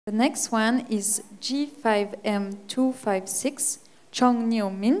The next one is G5M256, Chong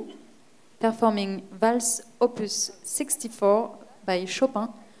Nio Min, performing Valse Opus 64 by Chopin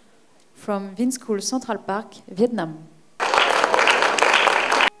from Vin School Central Park, Vietnam.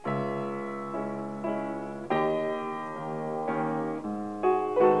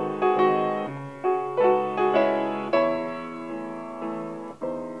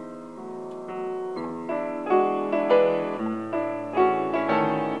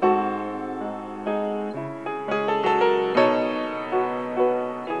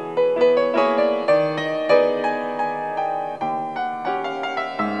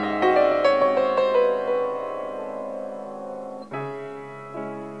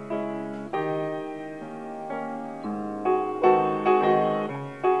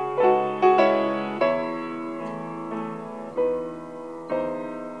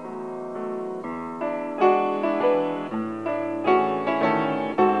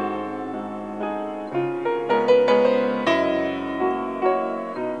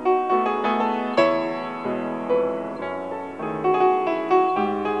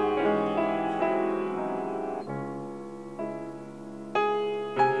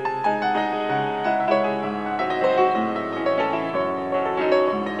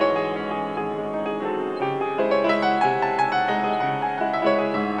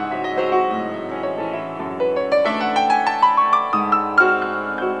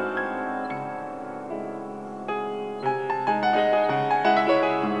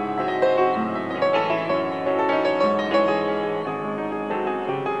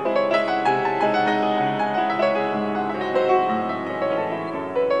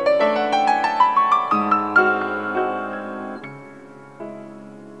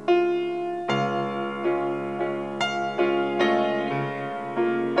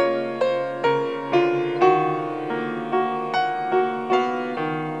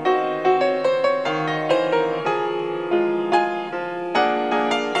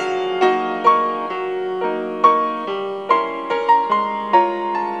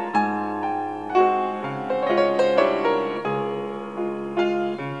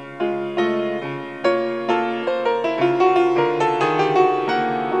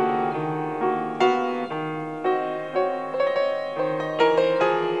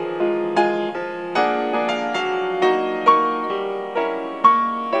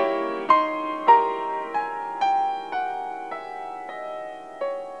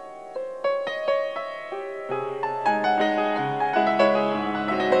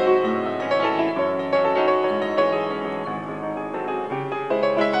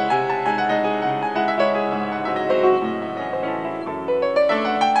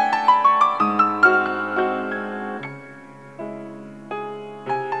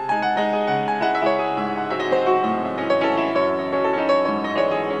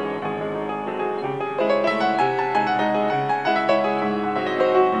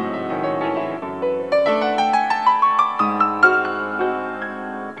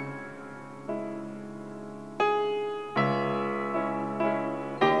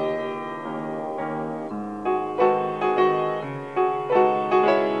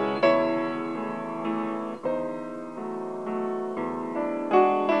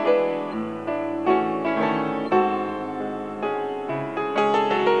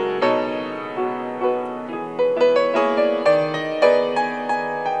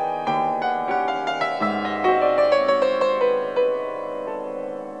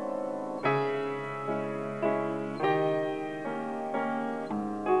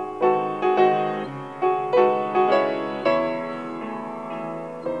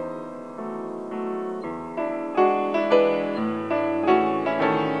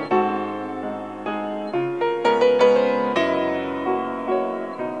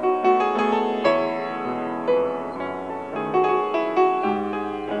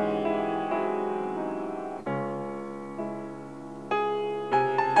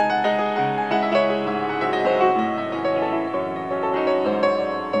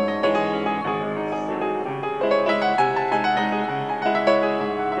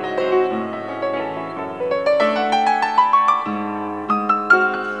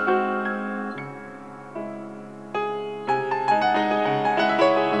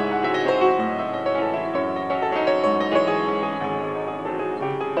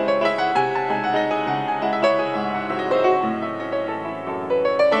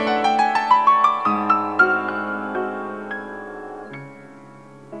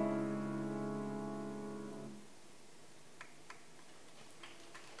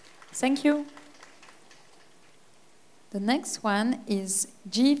 Thank you. The next one is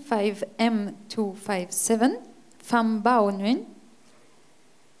G5M257, Pham Bao Nguyen,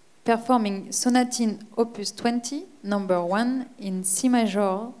 performing Sonatine Opus 20, number 1 in C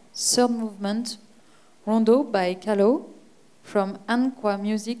major, third movement, Rondo by Calo, from An Qua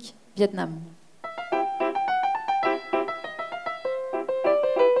Music, Vietnam.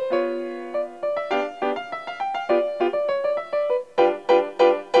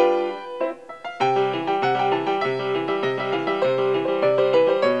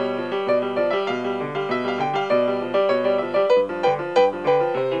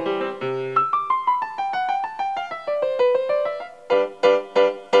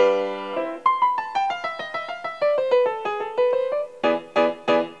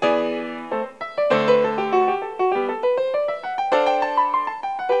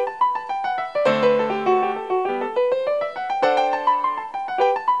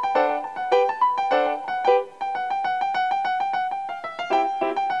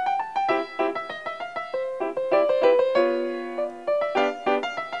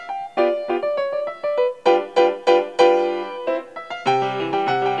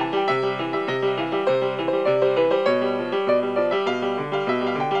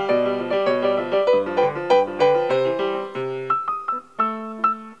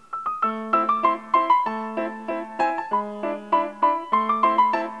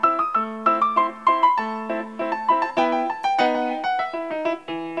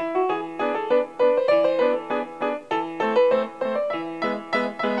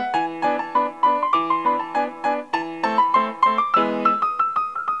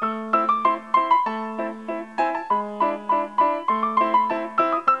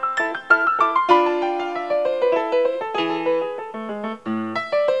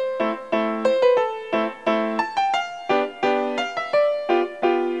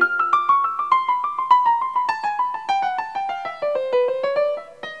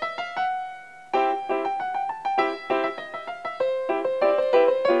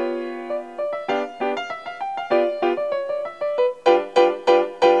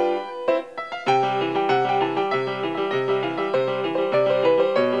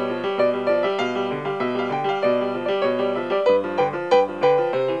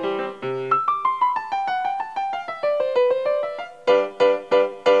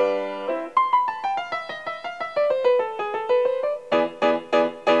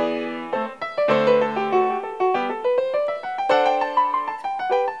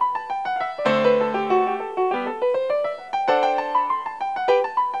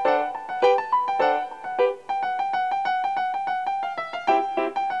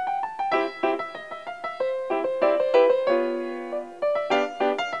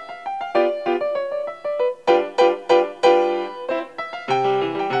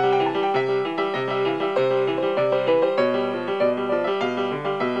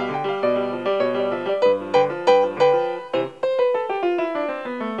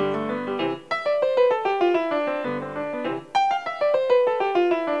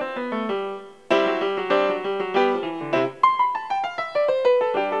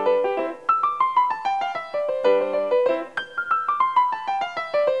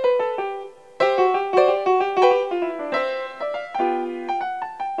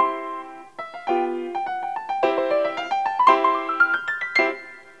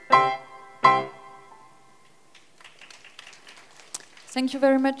 Thank you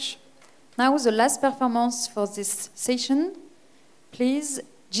very much. Now the last performance for this session. Please,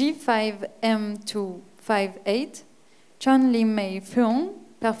 G5M258, Chun Lim Mei Phuong,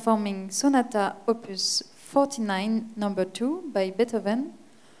 performing Sonata Opus 49, number 2 by Beethoven,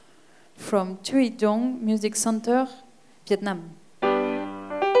 from Thuy Dong Music Center, Vietnam.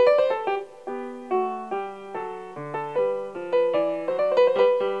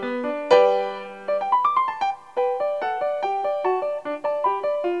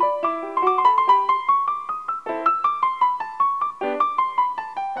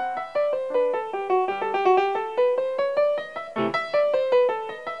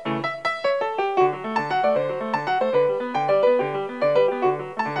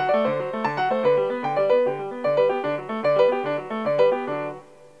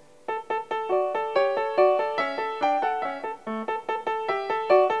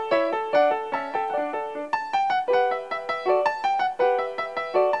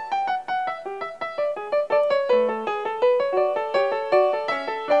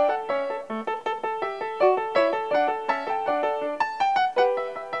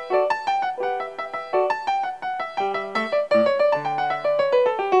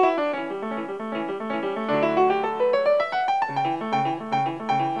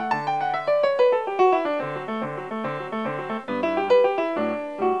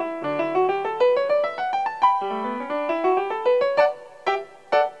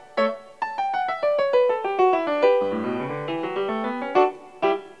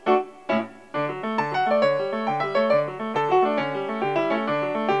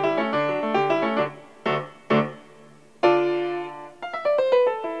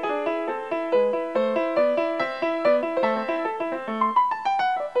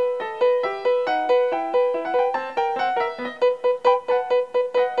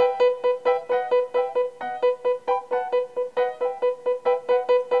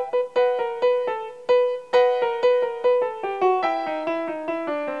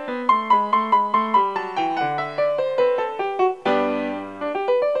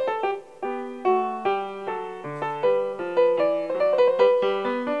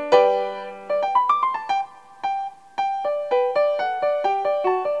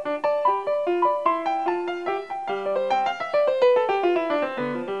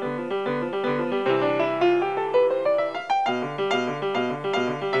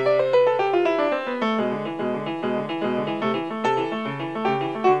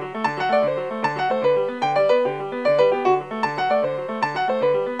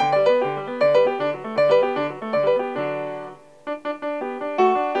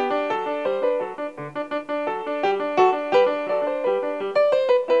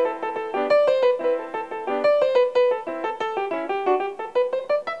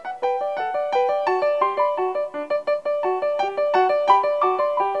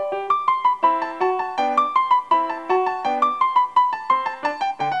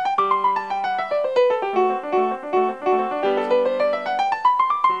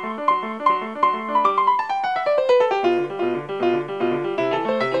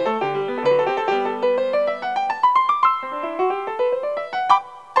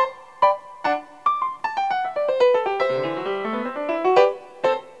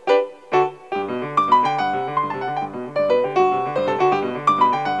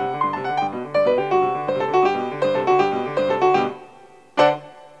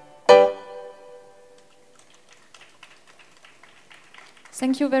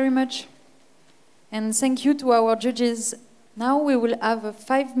 Thank you very much. And thank you to our judges. Now we will have a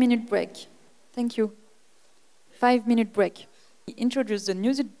 5-minute break. Thank you. 5-minute break. We introduce the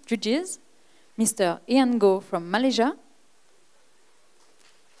new judges, Mr. Ian Go from Malaysia,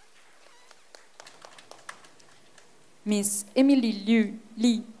 Miss Emily Liu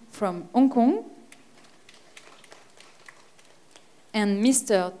Lee from Hong Kong, and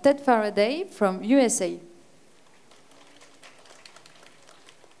Mr. Ted Faraday from USA.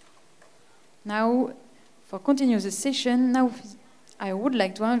 Now, for continue the session, now I would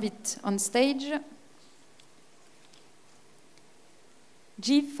like to invite on stage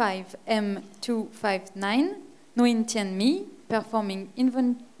G5M259, Nguyen Tien My, performing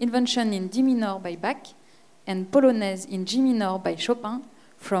Invention in D minor by Bach, and Polonaise in G minor by Chopin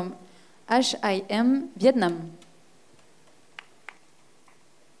from HIM, Vietnam.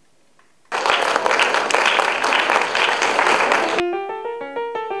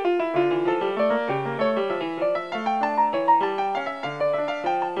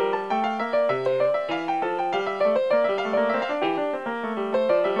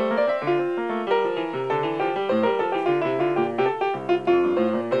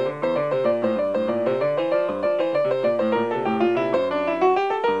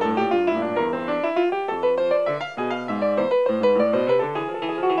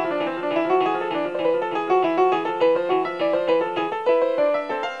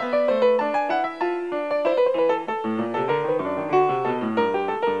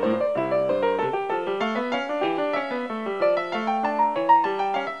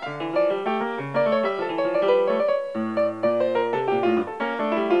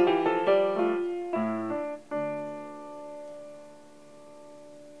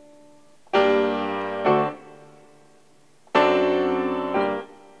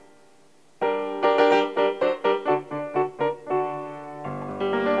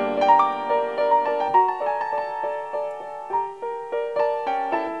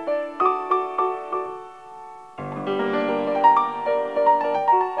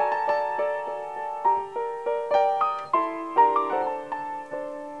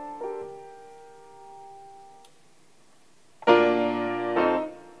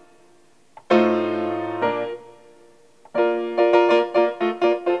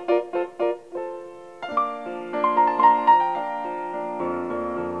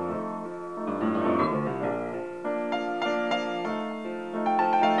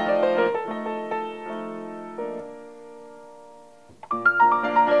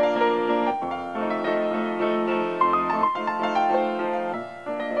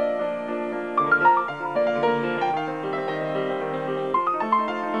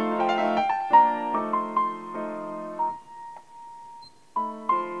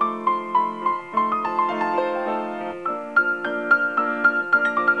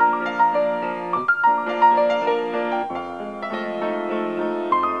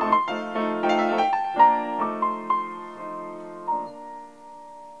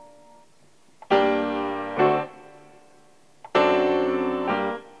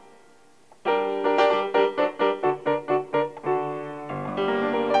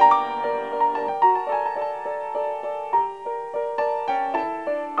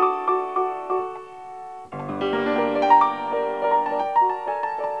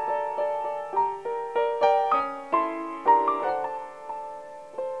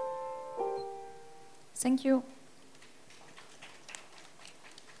 Thank you.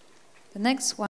 The next one.